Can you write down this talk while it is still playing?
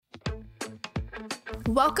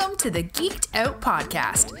Welcome to the Geeked Out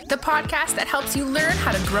Podcast, the podcast that helps you learn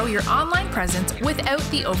how to grow your online presence without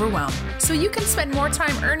the overwhelm, so you can spend more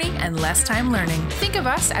time earning and less time learning. Think of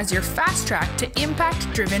us as your fast track to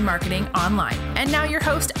impact-driven marketing online. And now your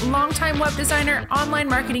host, longtime web designer, online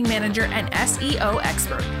marketing manager, and SEO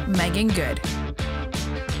expert, Megan Good.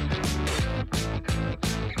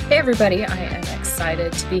 Hey everybody, I am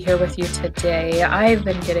excited to be here with you today. I've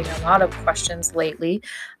been getting a lot of questions lately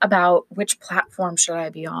about which platform should I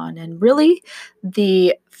be on, and really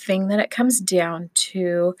the thing that it comes down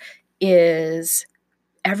to is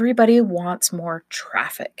everybody wants more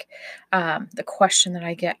traffic. The question that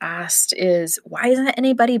I get asked is, why isn't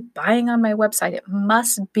anybody buying on my website? It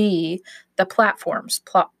must be the platform's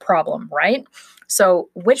problem, right? So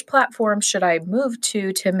which platform should I move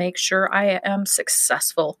to make sure I am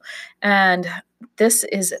successful? And this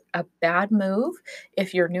is a bad move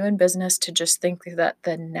if you're new in business to just think that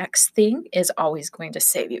the next thing is always going to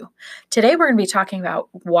save you. Today, we're going to be talking about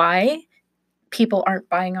why people aren't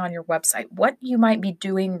buying on your website, what you might be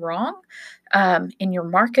doing wrong in your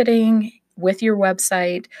marketing, with your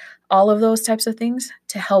website, all of those types of things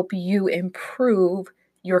to help you improve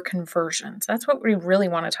your conversions. That's what we really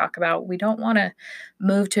want to talk about. We don't want to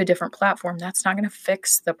move to a different platform. That's not going to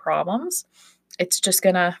fix the problems. It's just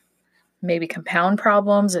going to maybe compound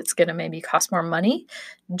problems. It's going to maybe cost more money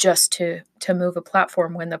just to move a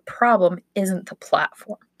platform when the problem isn't the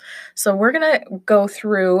platform. So we're going to go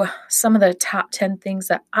through some of the top 10 things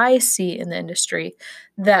that I see in the industry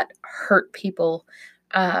that hurt people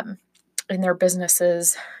in their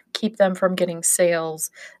businesses, keep them from getting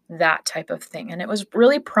sales, that type of thing. And it was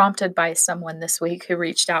really prompted by someone this week who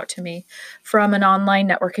reached out to me from an online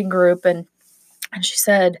networking group. And she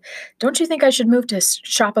said, don't you think I should move to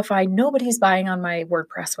Shopify? Nobody's buying on my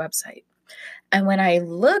WordPress website. And when I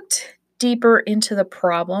looked deeper into the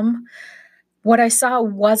problem, what I saw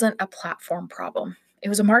wasn't a platform problem. It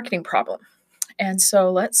was a marketing problem. And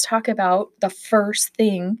so let's talk about the first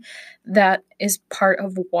thing that is part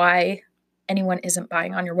of why anyone isn't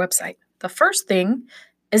buying on your website. The first thing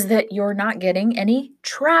is that you're not getting any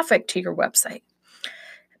traffic to your website.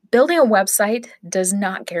 Building a website does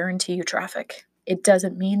not guarantee you traffic. It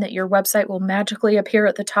doesn't mean that your website will magically appear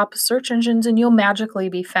at the top of search engines and you'll magically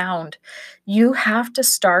be found. You have to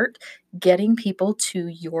start getting people to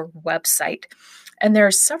your website. And there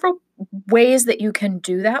are several ways that you can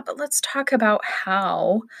do that, but let's talk about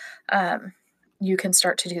how you can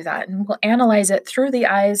start to do that. And we'll analyze it through the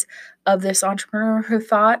eyes of this entrepreneur who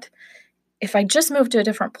thought, if I just move to a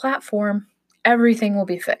different platform, everything will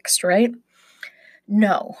be fixed, right?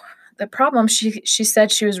 No. The problem, she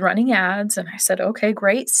said she was running ads, and I said, okay,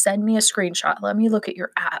 great, send me a screenshot. Let me look at your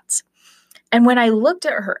ads. And when I looked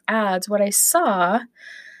at her ads, what I saw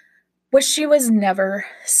was she was never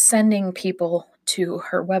sending people to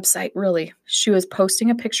her website, really. She was posting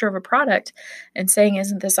a picture of a product and saying,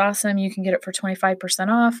 isn't this awesome? You can get it for 25%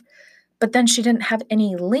 off. But then she didn't have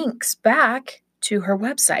any links back to her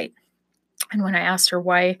website. And when I asked her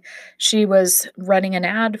why she was running an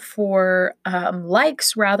ad for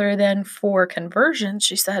likes rather than for conversions,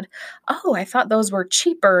 she said, oh, I thought those were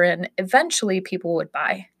cheaper and eventually people would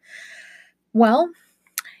buy. Well,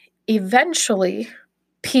 eventually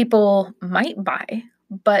people might buy,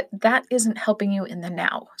 but that isn't helping you in the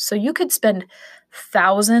now. So you could spend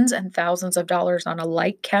thousands and thousands of dollars on a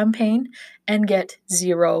like campaign and get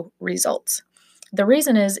zero results. The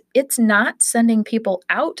reason is it's not sending people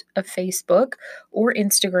out of Facebook or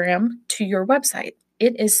Instagram to your website.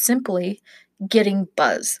 It is simply getting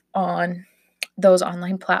buzz on those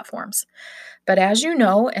online platforms. But as you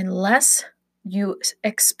know, unless you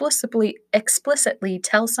explicitly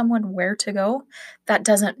tell someone where to go, that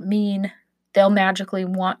doesn't mean they'll magically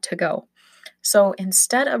want to go. So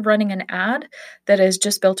instead of running an ad that is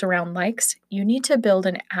just built around likes, you need to build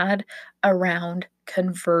an ad around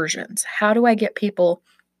conversions. How do I get people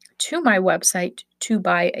to my website to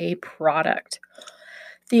buy a product?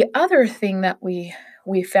 The other thing that we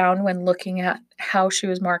found when looking at how she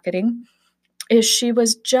was marketing is she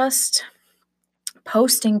was just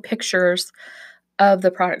posting pictures of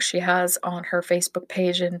the products she has on her Facebook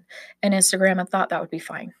page and Instagram and thought that would be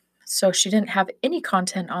fine. So she didn't have any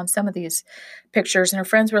content on some of these pictures, and her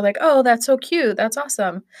friends were like, oh, that's so cute. That's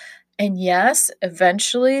awesome. And yes,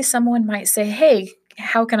 eventually someone might say, hey,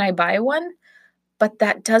 how can I buy one? But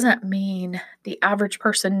that doesn't mean the average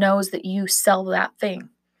person knows that you sell that thing.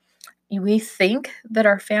 We think that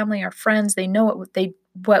our family, our friends, they know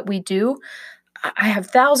what we do. I have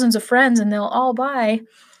thousands of friends and they'll all buy.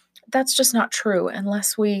 That's just not true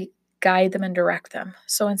unless we guide them and direct them.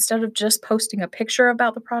 So instead of just posting a picture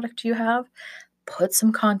about the product you have, put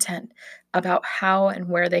some content about how and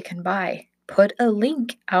where they can buy. Put a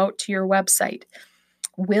link out to your website.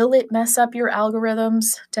 Will it mess up your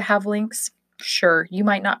algorithms to have links? Sure, you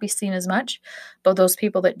might not be seen as much, but those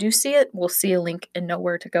people that do see it will see a link and know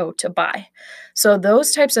where to go to buy. So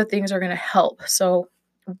those types of things are going to help. So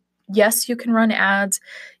yes, you can run ads,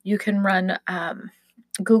 you can run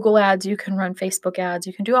Google ads, you can run Facebook ads,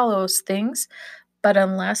 you can do all those things, but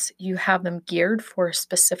unless you have them geared for a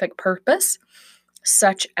specific purpose,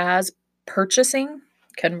 such as purchasing,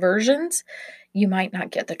 conversions, you might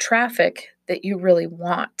not get the traffic that you really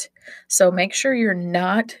want. So make sure you're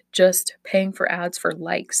not just paying for ads for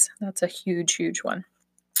likes. That's a huge, huge one.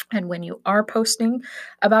 And when you are posting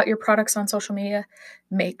about your products on social media,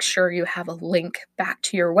 make sure you have a link back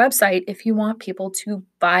to your website if you want people to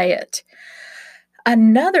buy it.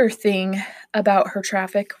 Another thing about her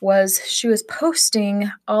traffic was she was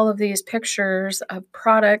posting all of these pictures of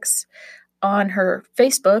products on her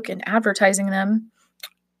Facebook and advertising them,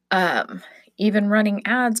 even running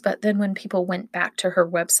ads. But then when people went back to her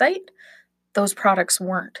website, those products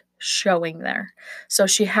weren't showing there. So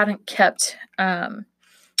she hadn't kept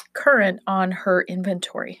current on her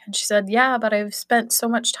inventory. And she said, yeah, but I've spent so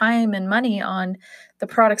much time and money on the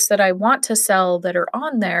products that I want to sell that are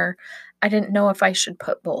on there. I didn't know if I should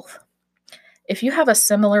put both. If you have a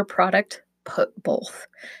similar product, put both.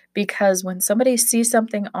 Because when somebody sees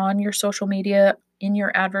something on your social media in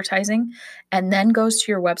your advertising and then goes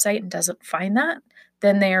to your website and doesn't find that,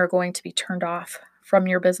 then they are going to be turned off from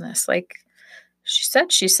your business. Like she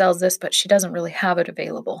said, she sells this, but she doesn't really have it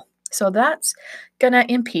available. So that's going to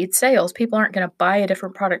impede sales. People aren't going to buy a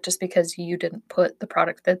different product just because you didn't put the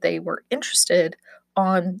product that they were interested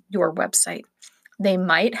on your website. They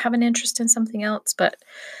might have an interest in something else, but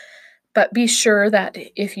be sure that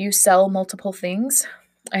if you sell multiple things,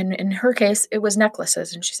 and in her case, it was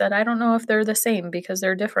necklaces. And she said, I don't know if they're the same because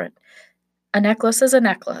they're different. A necklace is a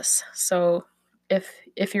necklace. So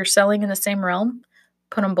if you're selling in the same realm,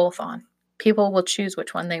 put them both on. People will choose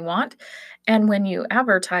which one they want. And when you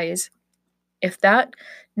advertise, if that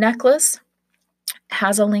necklace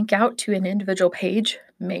has a link out to an individual page,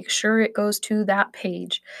 make sure it goes to that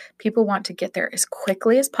page. People want to get there as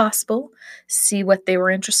quickly as possible, see what they were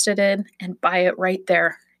interested in, and buy it right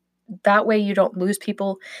there. That way you don't lose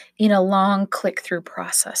people in a long click-through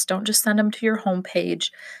process. Don't just send them to your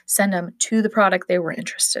homepage. Send them to the product they were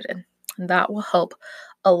interested in. And that will help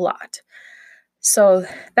a lot. So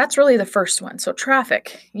that's really the first one. So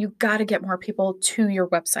traffic, you got to get more people to your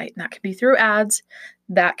website. And that can be through ads.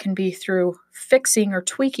 That can be through fixing or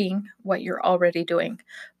tweaking what you're already doing.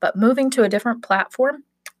 But moving to a different platform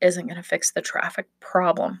isn't going to fix the traffic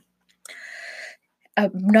problem.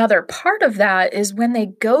 Another part of that is when they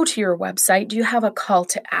go to your website, do you have a call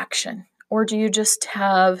to action? Or do you just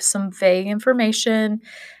have some vague information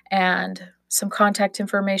and some contact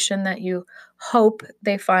information that you hope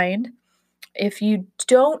they find? If you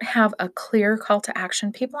don't have a clear call to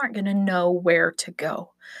action, people aren't going to know where to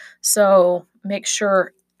go. So make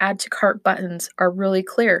sure add to cart buttons are really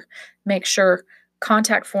clear. Make sure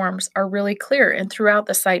contact forms are really clear and throughout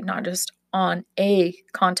the site, not just on a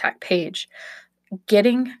contact page.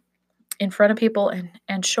 Getting in front of people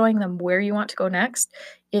and showing them where you want to go next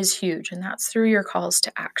is huge. And that's through your calls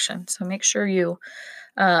to action. So make sure you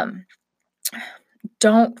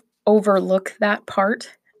don't overlook that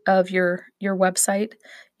part of your website.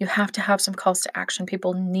 You have to have some calls to action.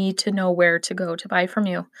 People need to know where to go to buy from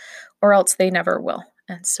you, or else they never will.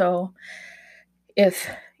 And so if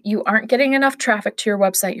you aren't getting enough traffic to your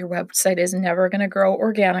website is never going to grow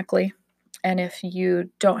organically. And if you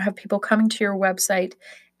don't have people coming to your website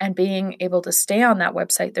and being able to stay on that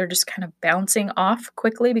website, they're just kind of bouncing off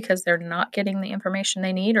quickly because they're not getting the information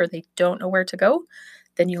they need or they don't know where to go,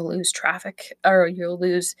 then you'll lose traffic or you'll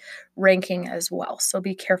lose ranking as well. So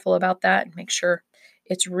be careful about that and make sure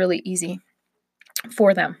it's really easy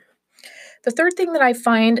for them. The third thing that I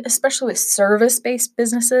find, especially with service-based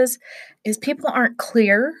businesses, is people aren't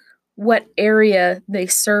clear what area they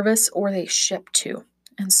service or they ship to.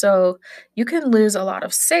 And so you can lose a lot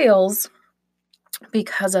of sales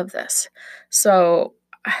because of this. So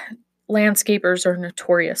landscapers are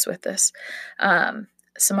notorious with this.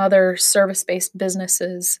 Some other service-based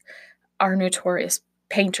businesses are notorious,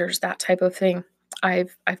 painters, that type of thing.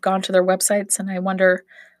 I've gone to their websites and I wonder,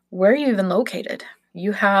 where are you even located?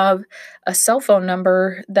 You have a cell phone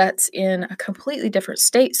number that's in a completely different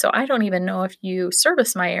state, so I don't even know if you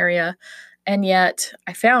service my area, and yet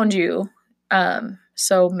I found you,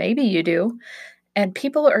 so maybe you do. And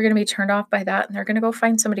people are going to be turned off by that, and they're going to go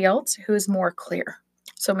find somebody else who is more clear.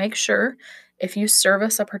 So make sure if you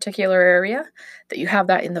service a particular area that you have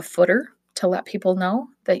that in the footer to let people know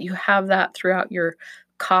that you have that throughout your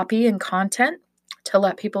copy and content to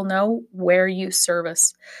let people know where you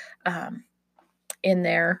service in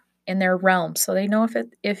their realm, so they know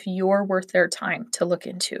if you're worth their time to look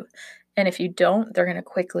into. And if you don't, they're going to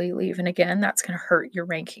quickly leave. And again, that's going to hurt your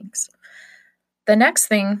rankings. The next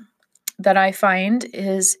thing that I find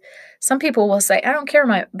is some people will say, I don't care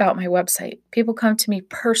about my website. People come to me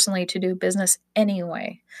personally to do business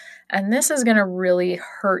anyway. And this is going to really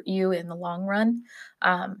hurt you in the long run.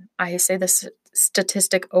 I say this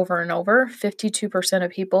statistic over and over. 52%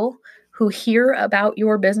 of people who hear about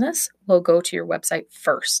your business will go to your website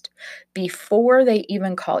first before they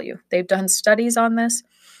even call you. They've done studies on this,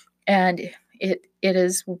 and it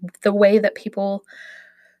is the way that people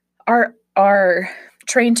are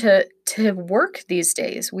trained to work these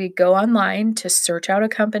days. We go online to search out a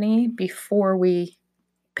company before we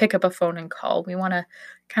pick up a phone and call. We want to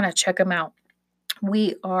kind of check them out.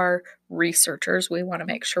 We are researchers. We want to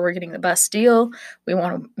make sure we're getting the best deal. We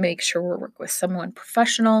want to make sure we're working with someone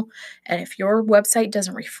professional. And if your website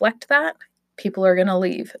doesn't reflect that, people are going to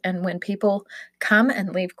leave. And when people come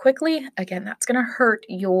and leave quickly, again, that's going to hurt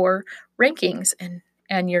your rankings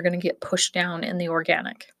and you're going to get pushed down in the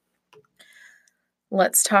organic.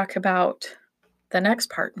 Let's talk about the next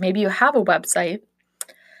part. Maybe you have a website,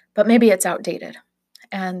 but maybe it's outdated.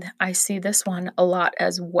 And I see this one a lot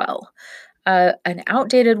as well. An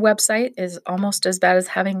outdated website is almost as bad as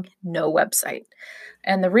having no website.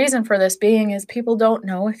 And the reason for this being is people don't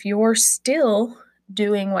know if you're still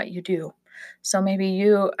doing what you do. So maybe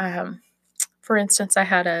you, for instance, I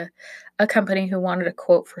had a company who wanted a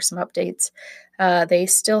quote for some updates. They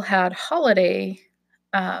still had holiday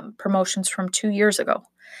promotions from 2 years ago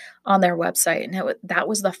on their website. And that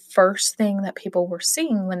was the first thing that people were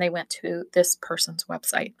seeing when they went to this person's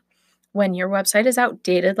website. When your website is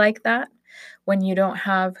outdated like that, when you don't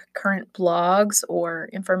have current blogs or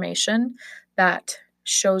information that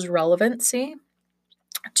shows relevancy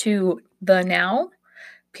to the now,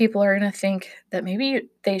 people are going to think that maybe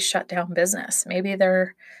they shut down business. Maybe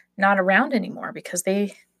they're not around anymore because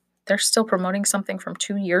they're still promoting something from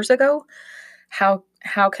 2 years ago.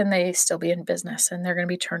 How can they still be in business? And they're going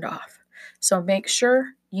to be turned off. So make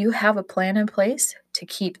sure you have a plan in place to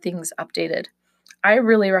keep things updated. I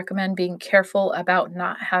really recommend being careful about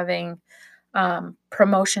not having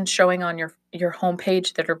promotions showing on your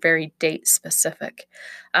homepage that are very date specific.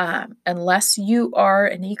 Unless you are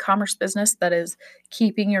an e-commerce business that is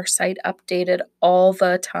keeping your site updated all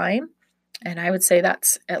the time, and I would say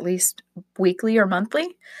that's at least weekly or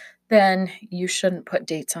monthly, then you shouldn't put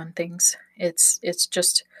dates on things. It's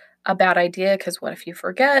just a bad idea, because what if you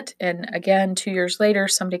forget? And again, 2 years later,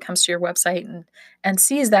 somebody comes to your website and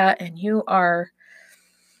sees that, and you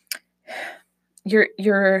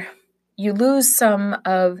lose some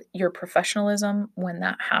of your professionalism when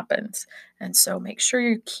that happens. And so make sure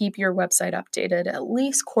you keep your website updated at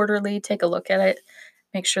least quarterly. Take a look at it.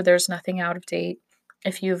 Make sure there's nothing out of date.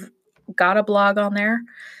 If you've got a blog on there,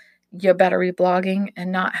 you better be blogging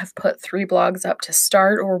and not have put 3 blogs up to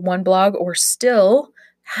start, or 1 blog, or still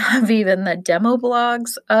have even the demo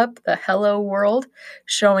blogs up, the hello world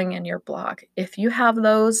showing in your blog. If you have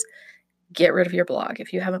those, get rid of your blog.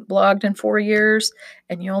 If you haven't blogged in 4 years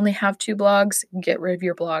and you only have 2 blogs, get rid of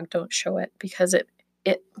your blog. Don't show it, because it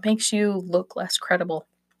makes you look less credible.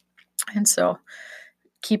 And so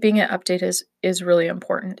keeping it updated is really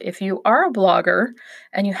important. If you are a blogger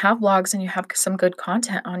and you have blogs and you have some good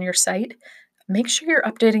content on your site, make sure you're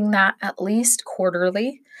updating that at least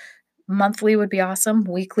quarterly. Monthly would be awesome.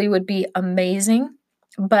 Weekly would be amazing.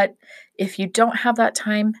 But if you don't have that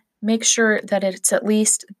time, make sure that it's at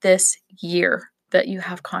least this year that you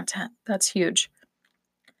have content. That's huge.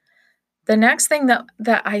 The next thing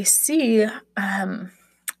that I see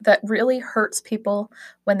that really hurts people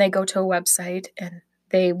when they go to a website and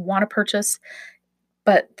they want to purchase,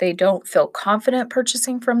 but they don't feel confident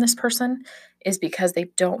purchasing from this person, is because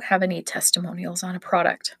they don't have any testimonials on a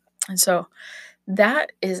product. And so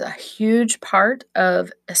that is a huge part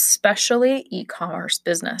of especially e-commerce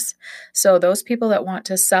business. So those people that want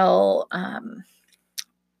to sell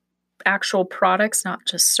actual products, not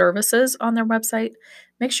just services on their website,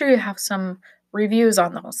 make sure you have some reviews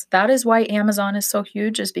on those. That is why Amazon is so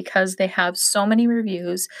huge, is because they have so many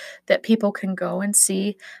reviews that people can go and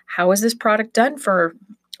see, how is this product done for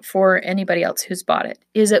anybody else who's bought it?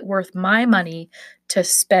 Is it worth my money to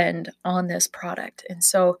spend on this product? And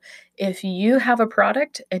so if you have a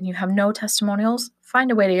product and you have no testimonials, find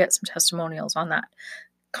a way to get some testimonials on that.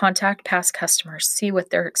 Contact past customers, see what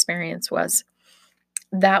their experience was.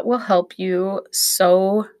 That will help you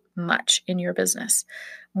so much in your business.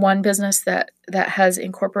 One business that has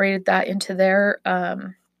incorporated that into their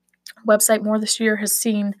website more this year has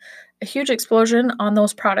seen a huge explosion on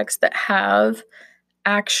those products that have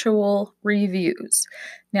actual reviews.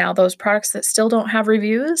 Now, those products that still don't have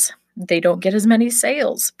reviews, they don't get as many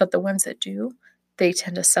sales, but the ones that do, they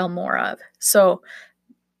tend to sell more of. So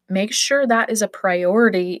make sure that is a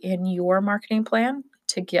priority in your marketing plan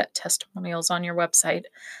to get testimonials on your website.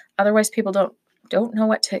 Otherwise, people don't know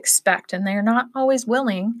what to expect, and they're not always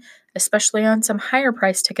willing, especially on some higher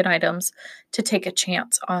price ticket items, to take a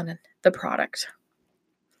chance on the product.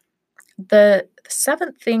 The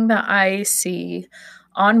seventh thing that I see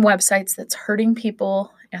on websites that's hurting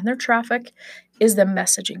people and their traffic is the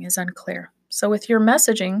messaging is unclear. So with your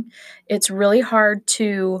messaging, it's really hard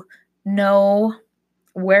to know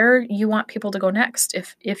where you want people to go next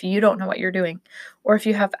if you don't know what you're doing, or if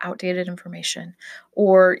you have outdated information,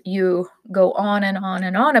 or you go on and on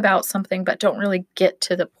and on about something but don't really get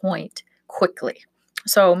to the point quickly.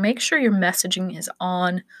 So make sure your messaging is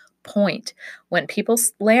on point. When people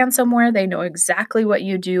land somewhere, they know exactly what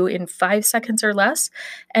you do in 5 seconds or less,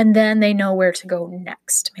 and then they know where to go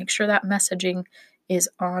next. Make sure that messaging is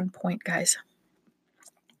on point, guys.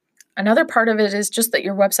 Another part of it is just that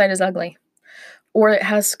your website is ugly, or it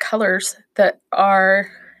has colors that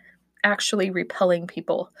are actually repelling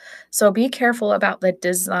people. So be careful about the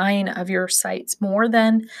design of your sites more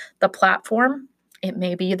than the platform. It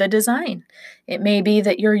may be the design. It may be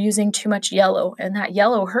that you're using too much yellow, and that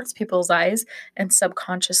yellow hurts people's eyes, and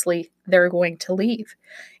subconsciously they're going to leave.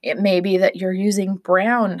 It may be that you're using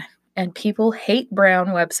brown, and people hate brown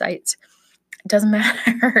websites. It doesn't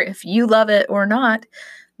matter if you love it or not.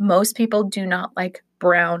 Most people do not like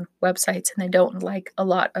brown websites, and they don't like a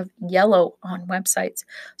lot of yellow on websites.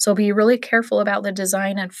 So be really careful about the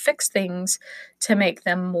design and fix things to make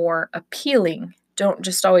them more appealing. Don't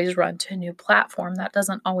just always run to a new platform. That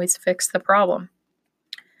doesn't always fix the problem.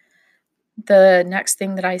 The next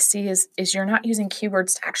thing that I see is you're not using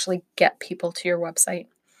keywords to actually get people to your website.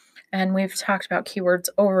 And we've talked about keywords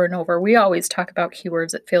over and over. We always talk about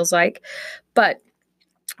keywords, it feels like. But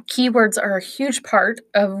keywords are a huge part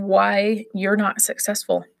of why you're not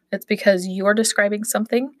successful. It's because you're describing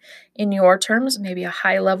something in your terms, maybe a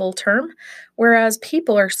high-level term, whereas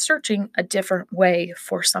people are searching a different way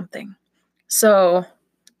for something. So,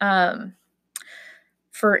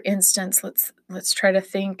 for instance, let's try to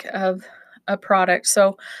think of a product.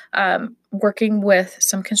 So, working with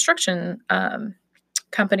some construction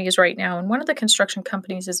companies right now, and one of the construction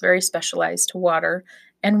companies is very specialized to water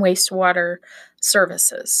and wastewater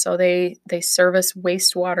services. So they service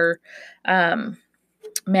wastewater,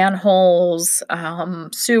 manholes,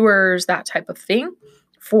 sewers, that type of thing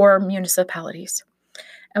for municipalities.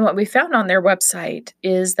 And what we found on their website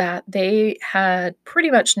is that they had pretty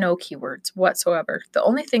much no keywords whatsoever. The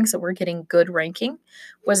only things that were getting good ranking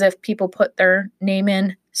was if people put their name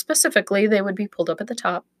in specifically, they would be pulled up at the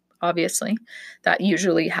top. Obviously, that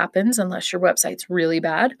usually happens unless your website's really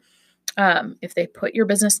bad. If they put your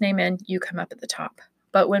business name in, you come up at the top.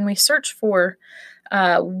 But when we searched for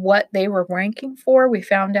what they were ranking for, we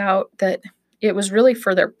found out that it was really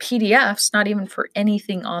for their PDFs, not even for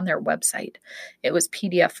anything on their website. It was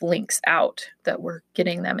PDF links out that were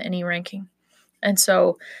getting them any ranking. And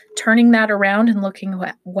so turning that around and looking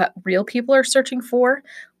at what real people are searching for,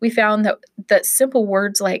 we found that simple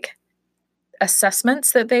words like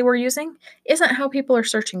assessments that they were using isn't how people are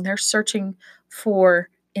searching. They're searching for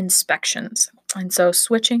inspections. And so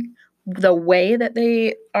switching the way that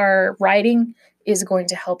they are writing is going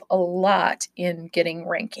to help a lot in getting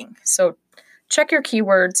ranking. So check your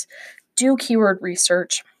keywords, do keyword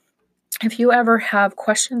research. If you ever have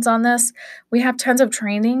questions on this, we have tons of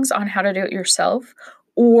trainings on how to do it yourself,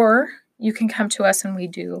 or you can come to us and we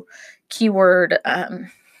do a keyword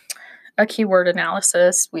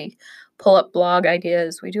analysis. We pull up blog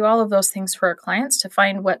ideas. We do all of those things for our clients to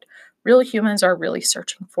find what real humans are really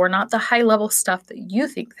searching for, not the high-level stuff that you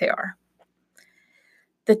think they are.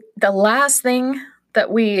 The last thing that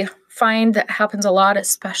we find that happens a lot,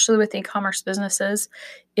 especially with e-commerce businesses,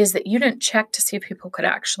 is that you didn't check to see if people could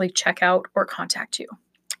actually check out or contact you.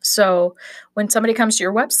 So when somebody comes to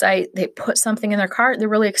your website, they put something in their cart, they're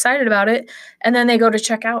really excited about it, and then they go to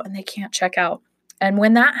check out and they can't check out. And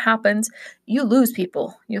when that happens, you lose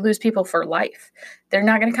people. You lose people for life. They're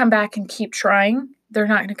not going to come back and keep trying. They're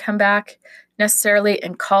not going to come back necessarily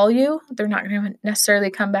and call you. They're not going to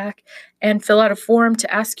necessarily come back and fill out a form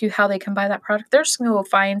to ask you how they can buy that product. They're just going to go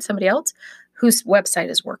find somebody else whose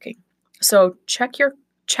website is working. So check your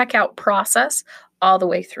checkout process all the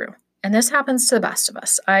way through. And this happens to the best of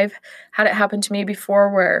us. I've had it happen to me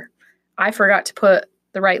before where I forgot to put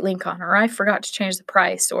the right link on, or I forgot to change the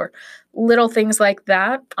price, or little things like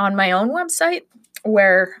that on my own website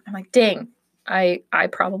where I'm like, dang, I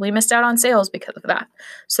probably missed out on sales because of that.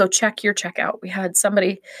 So check your checkout. We had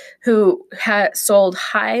somebody who had sold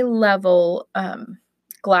high level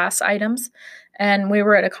glass items, and we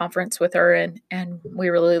were at a conference with her, and we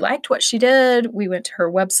really liked what she did. We went to her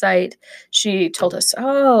website. She told us,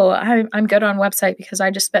 oh, I'm good on website because I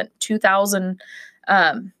just spent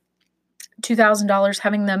 $2,000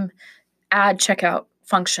 having them add checkout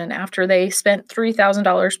function. After they spent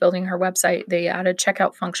 $3,000 building her website, they added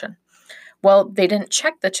checkout function. Well, they didn't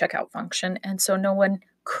check the checkout function, and so no one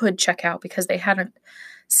could check out because they hadn't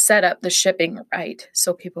set up the shipping right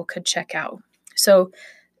so people could check out. So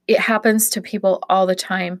it happens to people all the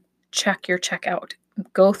time. Check your checkout.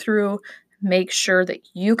 Go through, make sure that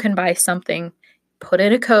you can buy something, put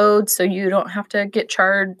in a code so you don't have to get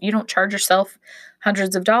charged. You don't charge yourself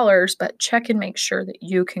hundreds of dollars, but check and make sure that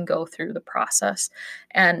you can go through the process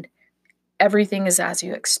and everything is as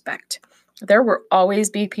you expect. There will always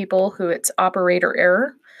be people who it's operator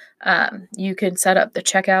error. You can set up the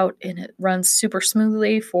checkout and it runs super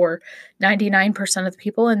smoothly for 99% of the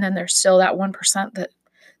people. And then there's still that 1% that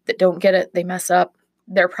don't get it. They mess up.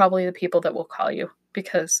 They're probably the people that will call you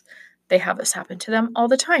because they have this happen to them all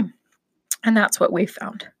the time. And that's what we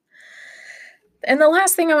found. And the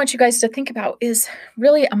last thing I want you guys to think about is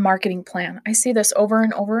really a marketing plan. I see this over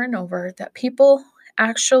and over and over that people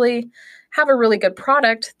actually have a really good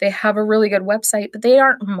product. They have a really good website, but they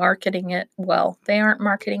aren't marketing it well. They aren't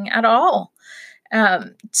marketing at all.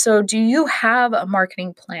 So do you have a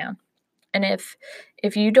marketing plan? And if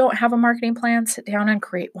you don't have a marketing plan, sit down and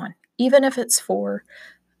create one, even if it's for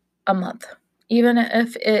a month, even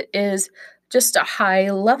if it is just a high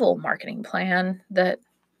level marketing plan that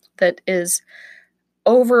is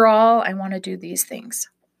overall, I want to do these things.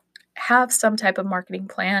 Have some type of marketing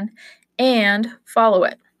plan and follow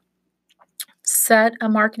it. Set a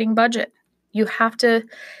marketing budget. You have to,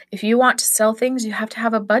 if you want to sell things, you have to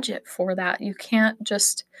have a budget for that. You can't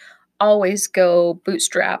just always go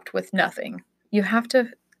bootstrapped with nothing. You have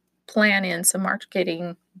to plan in some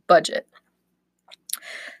marketing budget.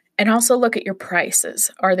 And also look at your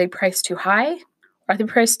prices. Are they priced too high? Are they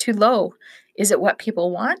priced too low? Is it what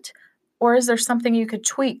people want? Or is there something you could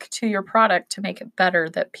tweak to your product to make it better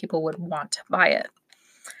that people would want to buy it?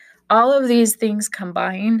 All of these things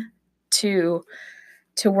combine to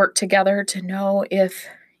work together to know if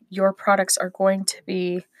your products are going to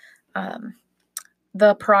be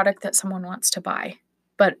the product that someone wants to buy.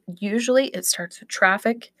 But usually it starts with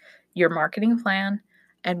traffic, your marketing plan,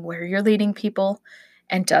 and where you're leading people.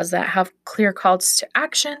 And does that have clear calls to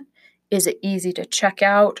action? Is it easy to check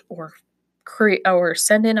out or create or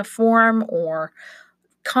send in a form or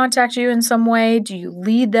contact you in some way? Do you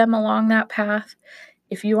lead them along that path?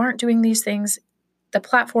 If you aren't doing these things, the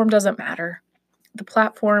platform doesn't matter. The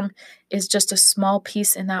platform is just a small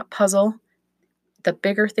piece in that puzzle. The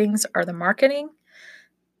bigger things are the marketing,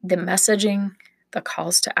 the messaging, the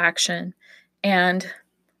calls to action, and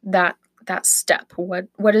that step.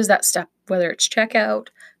 What is that step? Whether it's checkout,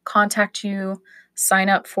 contact you, sign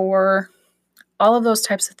up for, all of those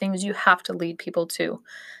types of things you have to lead people to.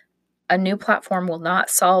 A new platform will not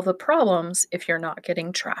solve the problems if you're not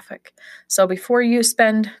getting traffic. So before you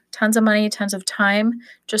spend tons of money, tons of time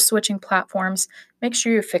just switching platforms, make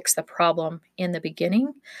sure you fix the problem in the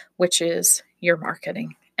beginning, which is your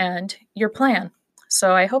marketing and your plan.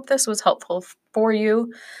 So I hope this was helpful for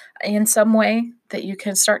you in some way, that you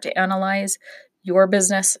can start to analyze your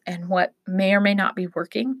business and what may or may not be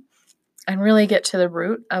working and really get to the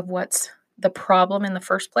root of what's the problem in the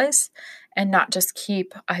first place, and not just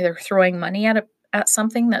keep either throwing money at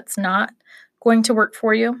something that's not going to work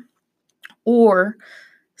for you, or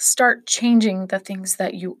start changing the things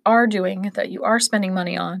that you are doing, that you are spending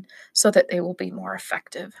money on, so that they will be more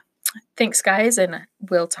effective. Thanks, guys, and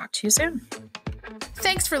we'll talk to you soon.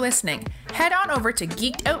 Thanks for listening. Head on over to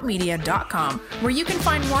geekedoutmedia.com, where you can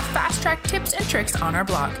find more fast-track tips and tricks on our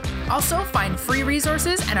blog. Also, find free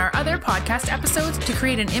resources and our other podcast episodes to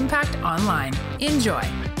create an impact online. Enjoy.